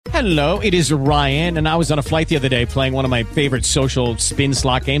Hello, it is Ryan, and I was on a flight the other day playing one of my favorite social spin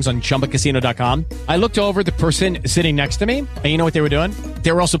slot games on ChumbaCasino.com. I looked over at the person sitting next to me, and you know what they were doing?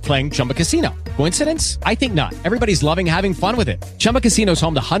 They were also playing Chumba Casino. Coincidence? I think not. Everybody's loving having fun with it. Chumba Casino is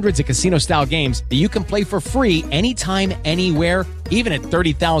home to hundreds of casino-style games that you can play for free anytime, anywhere, even at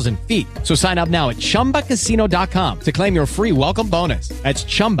 30,000 feet. So sign up now at ChumbaCasino.com to claim your free welcome bonus. That's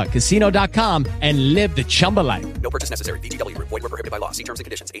ChumbaCasino.com and live the Chumba life. No purchase necessary. VGW. Void were prohibited by law. See terms and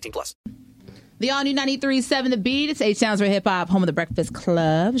conditions. 18+. The all-new 93.7 The Beat. It's H-Sounds for Hip-Hop, home of the Breakfast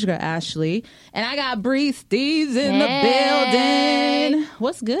Club. It's your girl, Ashley. And I got Bree Steves in the building.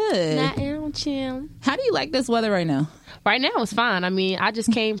 What's good? Nothing, chill. How do you like this weather right now? Right now it's fine. I mean, I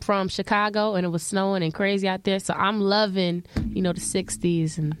just came from Chicago and it was snowing and crazy out there, so I'm loving, the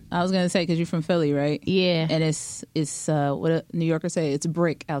 60s. And I was gonna say because you're from Philly, right? Yeah. And it's what a New Yorker say. It's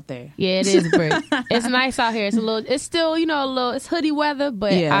brick out there. Yeah, it is brick. It's nice out here. It's still it's hoodie weather,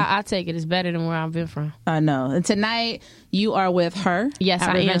 but yeah. I take it. It's better than where I've been from. I know. And tonight you are with her. Yes,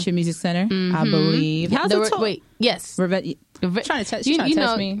 at Revention Music Center, I believe. How's the tour? Wait, yes. Trying to test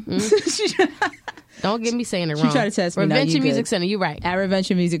me. Don't get me saying it wrong. She tried to test me. Revention Music Center, you're right. At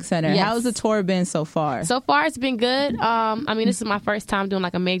Revention Music Center. Yes. How's the tour been so far? So far, it's been good. This is my first time doing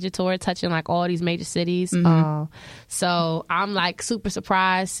like a major tour, touching like all these major cities. So I'm like super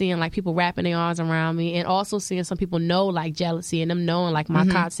surprised seeing like people wrapping their arms around me, and also seeing some people know like Jealousy and them knowing like my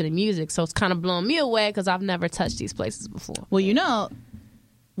concert and music. So it's kind of blowing me away because I've never touched these places before. Well,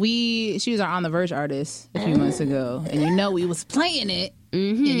 she was our On the Verge artist a few months ago, and we was playing it.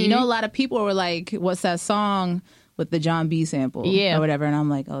 And a lot of people were like, what's that song with the John B sample or whatever? And I'm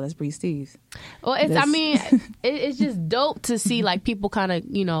like, oh, that's Bree Steves. Well, it's just dope to see like people kind of,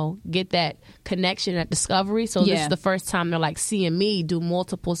 get that connection at Discovery. So this is the first time they're like seeing me do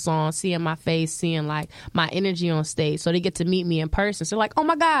multiple songs, seeing my face, seeing like my energy on stage. So they get to meet me in person. So they're like, oh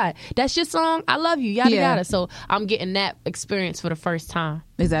my God, that's your song. I love you. Yada, yada. So I'm getting that experience for the first time.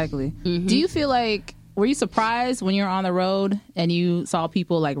 Exactly. Do you feel like, were you surprised when you were on the road and you saw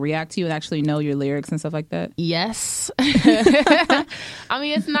people like react to you and actually know your lyrics and stuff like that? Yes.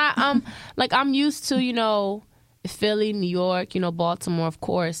 It's not, I'm used to, Philly, New York, Baltimore, of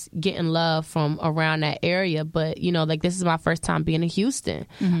course, getting love from around that area. But, this is my first time being in Houston.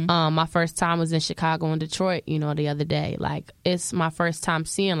 My first time was in Chicago and Detroit, the other day. Like, it's my first time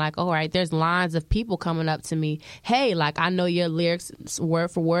seeing, like, all right, there's lines of people coming up to me. Hey, like, I know your lyrics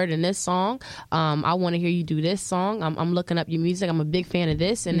word for word in this song. I want to hear you do this song. I'm looking up your music. I'm a big fan of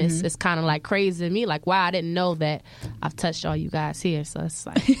this. And it's kind of, like, crazy to me. Like, wow, I didn't know that I've touched all you guys here. So it's,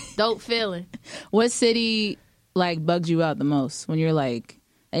 like, dope feeling. What city like bugs you out the most when you're like,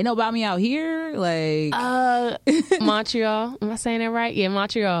 ain't no about me out here? Like Montreal. Am I saying that right? Yeah,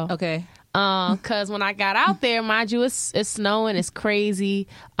 Montreal. Okay. Because when I got out there, mind you, it's snowing, it's crazy.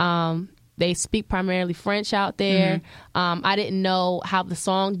 They speak primarily French out there. I didn't know how the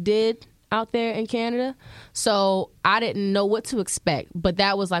song did out there in Canada, so I didn't know what to expect. But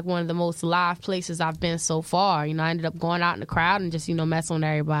that was like one of the most live places I've been so far. I ended up going out in the crowd and just messing with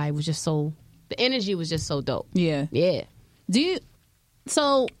everybody. It was just the energy was just so dope. Yeah.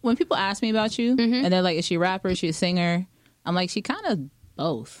 So when people ask me about you and they're like, is she a rapper, is she a singer? I'm like, she kind of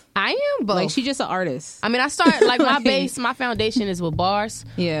both. I am both. Like, she's just an artist. I started like my base, my foundation is with bars.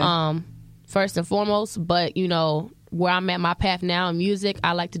 Yeah. First and foremost, but where I'm at my path now in music,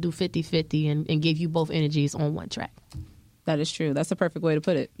 I like to do 50-50 and give you both energies on one track. That is true. That's the perfect way to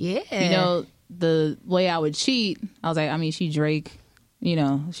put it. Yeah. The way I would cheat, I was like, she Drake.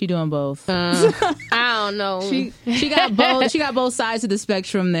 She doing both. I don't know. She got both. She got both sides of the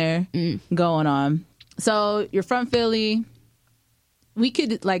spectrum there going on. So you're from Philly. We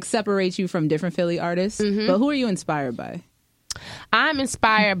could like separate you from different Philly artists, but who are you inspired by? I'm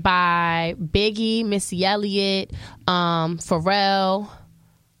inspired by Biggie, Missy Elliott, Pharrell,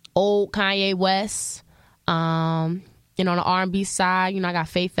 old Kanye West. On the R&B side, I got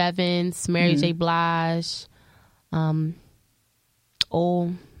Faith Evans, Mary J. Blige.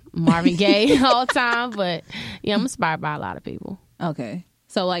 Old Marvin Gaye all the time, but I'm inspired by a lot of people. Okay,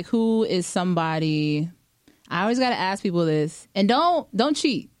 so like, who is somebody? I always got to ask people this, and don't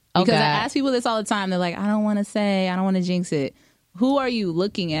cheat, because I ask people this all the time. They're like, I don't want to jinx it. Who are you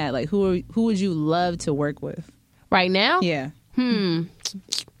looking at? Like, who would you love to work with right now? Yeah. I've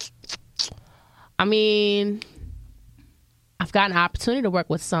gotten an opportunity to work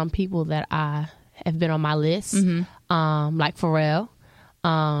with some people that I have been on my list, like Pharrell.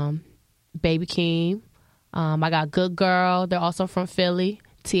 Baby Keem. I got Good Girl. They're also from Philly.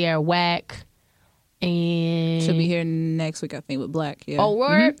 Tierra Whack. And she'll be here next week, I think, with Black. Yeah. Oh,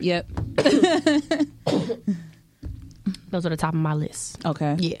 word? Yep. Those are the top of my list.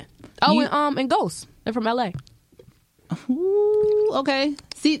 Okay. Yeah. Oh, and Ghost. They're from LA. Ooh, okay.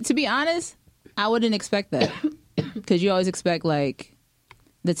 See, to be honest, I wouldn't expect that because you always expect like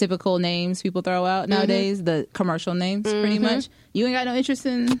the typical names people throw out nowadays, the commercial names, pretty much. You ain't got no interest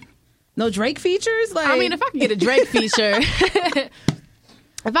in no Drake features. Like, I mean, if I could get a Drake feature,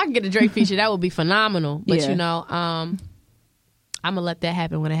 that would be phenomenal. But you know, I'm gonna let that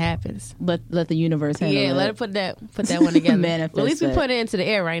happen when it happens. let the universe handle it. Yeah, let it put that one together. Manifest At least we that. put it into the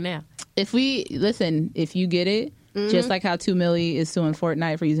air right now. If you get it, just like how 2 Milli is suing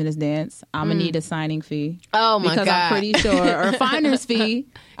Fortnite for using his dance, I'm gonna need a signing fee. Oh my because God. I'm pretty sure, or a finder's fee.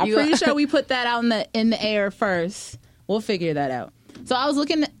 I'm pretty sure we put that out in the air first. We'll figure that out. So I was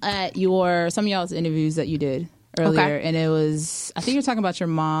looking at some of y'all's interviews that you did earlier, and it was, I think you're talking about your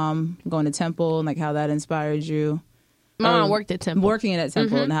mom going to Temple and like how that inspired you. My mom worked at Temple. Working at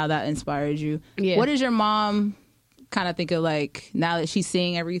Temple and how that inspired you. Yeah. What does your mom kind of think of, like, now that she's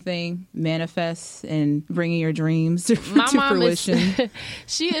seeing everything manifest and bringing your dreams to fruition?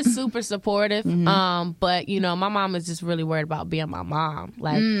 She is super supportive. But you know, my mom is just really worried about being my mom.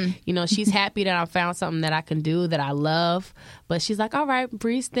 Like, you know, she's happy that I found something that I can do that I love. But she's like, all right,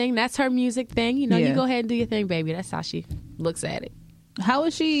 Bree's thing, that's her music thing. You know, you go ahead and do your thing, baby. That's how she looks at it. How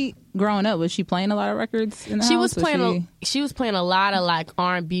was she growing up? Was she playing a lot of records in the She house? she was playing a lot of like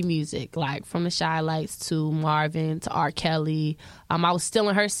R&B music, like from the Shy Lights to Marvin to R. Kelly. I was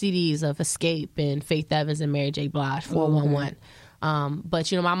stealing her CDs of Escape and Faith Evans and Mary J. Blige, 411. But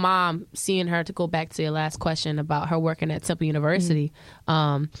you know, my mom, seeing her, to go back to your last question about her working at Temple University,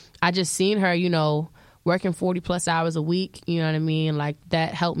 I just seen her, you know, working 40 plus hours a week, you know what I mean? Like,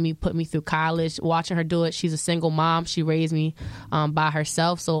 that helped me put me through college. Watching her do it, she's a single mom. She raised me by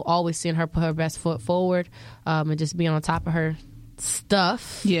herself. So always seeing her put her best foot forward and just being on top of her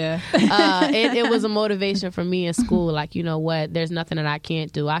stuff. Yeah. It was a motivation for me in school. Like, you know what? There's nothing that I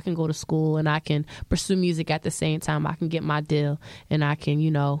can't do. I can go to school and I can pursue music at the same time. I can get my deal and I can, you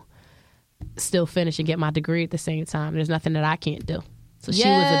know, still finish and get my degree at the same time. There's nothing that I can't do. So she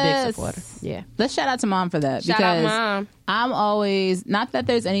was a big supporter. Yeah. Let's shout out to Mom for that. Shout because out Mom. I'm always, not that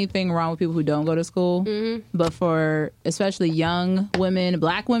there's anything wrong with people who don't go to school, but for especially young women,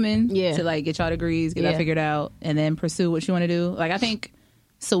 Black women, to like get y'all degrees, get that figured out, and then pursue what you want to do. Like, I think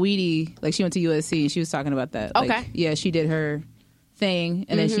Saweetie, like, she went to USC and she was talking about that. Okay. Like, yeah, she did her thing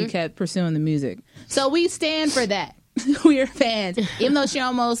and then she kept pursuing the music. So we stand for that. We're fans. Even though she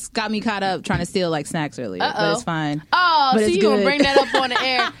almost got me caught up trying to steal like snacks earlier. But it's fine. Oh, But so it's you gonna good. bring that up on the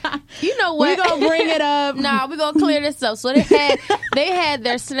air? You know what? We're going to bring it up. Nah, we're gonna clear this up. So they had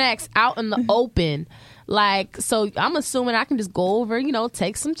their snacks out in the open. Like, so I'm assuming I can just go over, you know,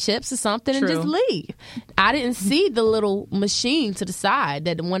 take some chips or something and just leave. I didn't see the little machine to the side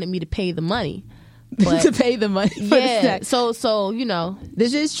that wanted me to pay the money. But, to pay the money for the snacks. So you know,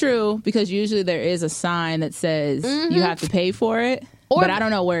 This is true because usually there is a sign that says you have to pay for it, but I don't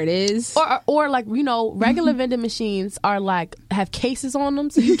know where it is. or like, you know, regular vending machines are like have cases on them,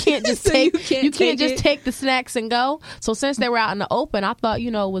 so you can't just take take the snacks and go. So since they were out in the open, I thought,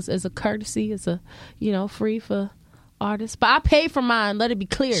 you know, it was as a courtesy, as a, you know, free for artists. But I paid for mine. Let it be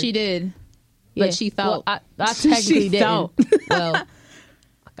clear. She did, Yeah. but she thought Well, I technically didn't. thought. Well, I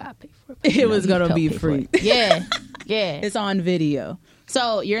gotta pay for it. it was going to be free. Yeah, yeah. It's on video.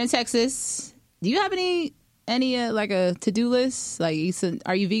 So you're in Texas. Do you have any like a to-do list? Like, you said,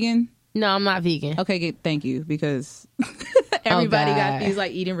 are you vegan? No, I'm not vegan. Okay, good, thank you, because everybody got God. these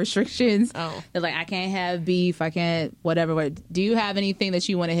like eating restrictions. Oh. They're like, I can't have beef, I can't whatever. Do you have anything that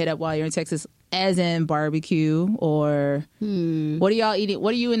you want to hit up while you're in Texas, as in barbecue, or what are y'all eating?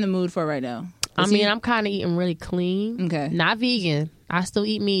 What are you in the mood for right now? I mean, I'm kind of eating really clean. Okay. Not vegan. I still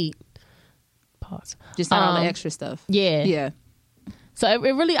eat meat. Pause. Just not all the extra stuff. Yeah. Yeah. So it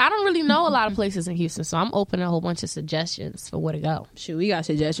really, I don't really know a lot of places in Houston, so I'm open to a whole bunch of suggestions for where to go. Shoot, we got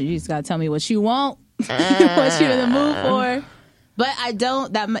suggestions. You just gotta tell me what you want, what you in the mood for. But I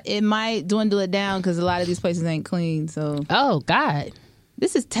don't. It might dwindle it down because a lot of these places ain't clean. So Oh God,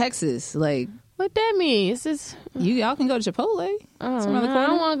 this is Texas. Like, what that mean? It's just y'all can go to Chipotle. I around the corner.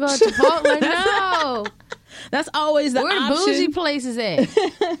 don't want to go to Chipotle. No, That's always the where the option. bougie places at?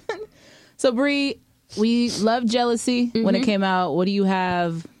 So Bree, we love Jealousy when it came out. What do you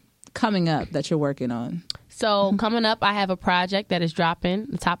have coming up that you're working on? So coming up, I have a project that is dropping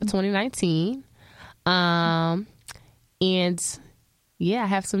the top of 2019, and yeah, I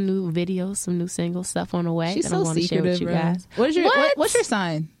have some new videos, some new single stuff on the way She's that so I'm going to share secretive, with you bro. guys. What's your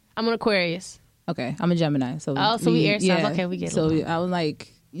sign? I'm an Aquarius. Okay, I'm a Gemini. So we air signs. Okay, we get So along. I was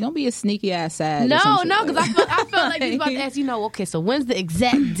like, you don't be a sneaky ass sad. No, because I felt like he was about to ask, you know, okay, so when's the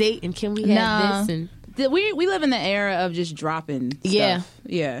exact date and can we have this? And we live in the era of just dropping stuff. Yeah.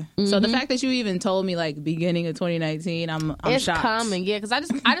 Yeah. So the fact that you even told me like beginning of 2019, I'm it's shocked. coming, yeah, because I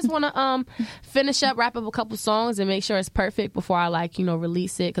just want to finish up, wrap up a couple songs and make sure it's perfect before I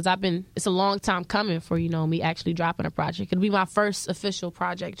release it, because it's a long time coming for me actually dropping a project. It'll be my first official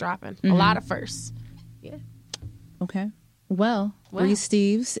project dropping. A lot of firsts. Yeah. Okay. Well, Bree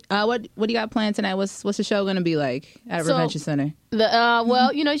Steves, what do you got planned tonight? What's the show going to be like at Revention Center?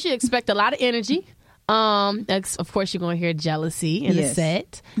 You should expect a lot of energy. Of course, you're going to hear Jealousy in the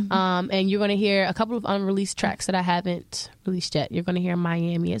set. And you're going to hear a couple of unreleased tracks that I haven't released yet. You're going to hear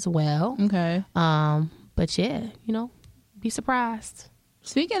Miami as well. Okay. But yeah, be surprised.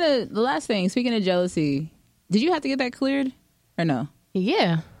 Speaking of Jealousy, did you have to get that cleared or no?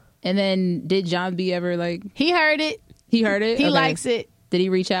 Yeah. And then did John B ever He heard it. He heard it? He likes it. Did he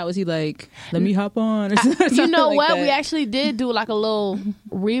reach out? Was he like, let me hop on? Or something you know like what? that? We actually did do like a little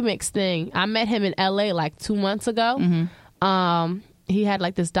remix thing. I met him in LA like 2 months ago. He had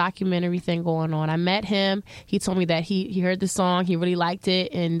like this documentary thing going on. I met him. He told me that he heard the song. He really liked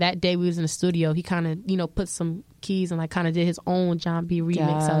it. And that day we was in the studio, he kind of, put some keys and like kind of did his own John B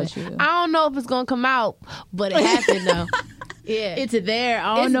remix of it. I don't know if it's going to come out, but it happened though. Yeah, it's there.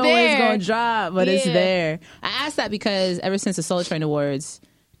 I don't know when it's going to drop, but it's there. I asked that because ever since the Soul Train Awards,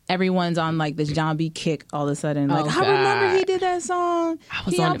 everyone's on like this John B kick all of a sudden. Like, I remember he did that song. I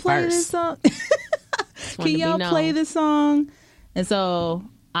was on it first. Can y'all play this song? And so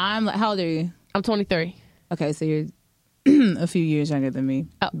I'm like, how old are you? I'm 23. Okay, so you're a few years younger than me.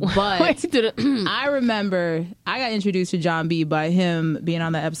 But I remember I got introduced to John B by him being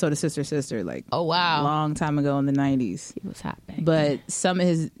on that episode of Sister Sister, like a long time ago in the 90s. He was hot back. But some of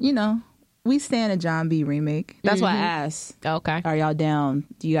his, we stand a John B remake. That's why I asked. Okay. Are y'all down?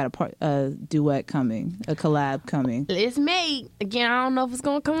 Do you got a duet coming? A collab coming? It's made. Again, I don't know if it's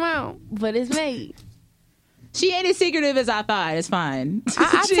going to come out, but it's made. She ain't as secretive as I thought. It's fine.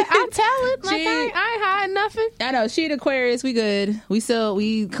 I'll tell it. Like, I ain't hiding nothing. I know. She an Aquarius. We good.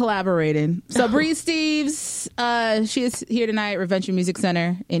 We collaborating. So Bree Steves, she is here tonight, Revention Music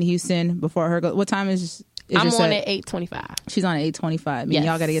Center in Houston. Before her what time is I'm your set? On at 8:25. She's on at 8:25.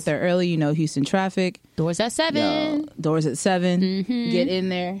 Y'all got to get there early. Houston traffic. Doors at 7. Doors at 7. Get in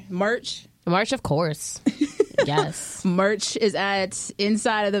there. Merch, of course. Yes. Merch is at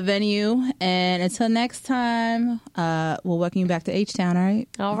inside of the venue. And until next time, we'll welcome you back to H-Town, all right?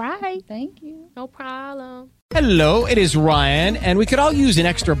 All right. Thank you. No problem. Hello, it is Ryan, and we could all use an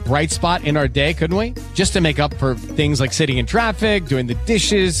extra bright spot in our day, couldn't we? Just to make up for things like sitting in traffic, doing the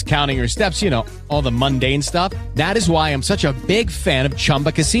dishes, counting your steps, all the mundane stuff. That is why I'm such a big fan of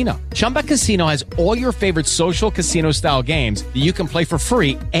Chumba Casino. Chumba Casino has all your favorite social casino-style games that you can play for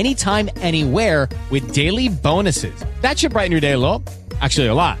free anytime, anywhere with daily bonuses. That should brighten your day a little. Actually,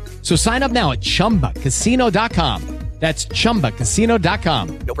 a lot. So sign up now at ChumbaCasino.com. That's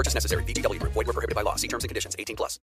ChumbaCasino.com. No purchase necessary. VGW Group. Void where prohibited by law. See terms and conditions. 18+.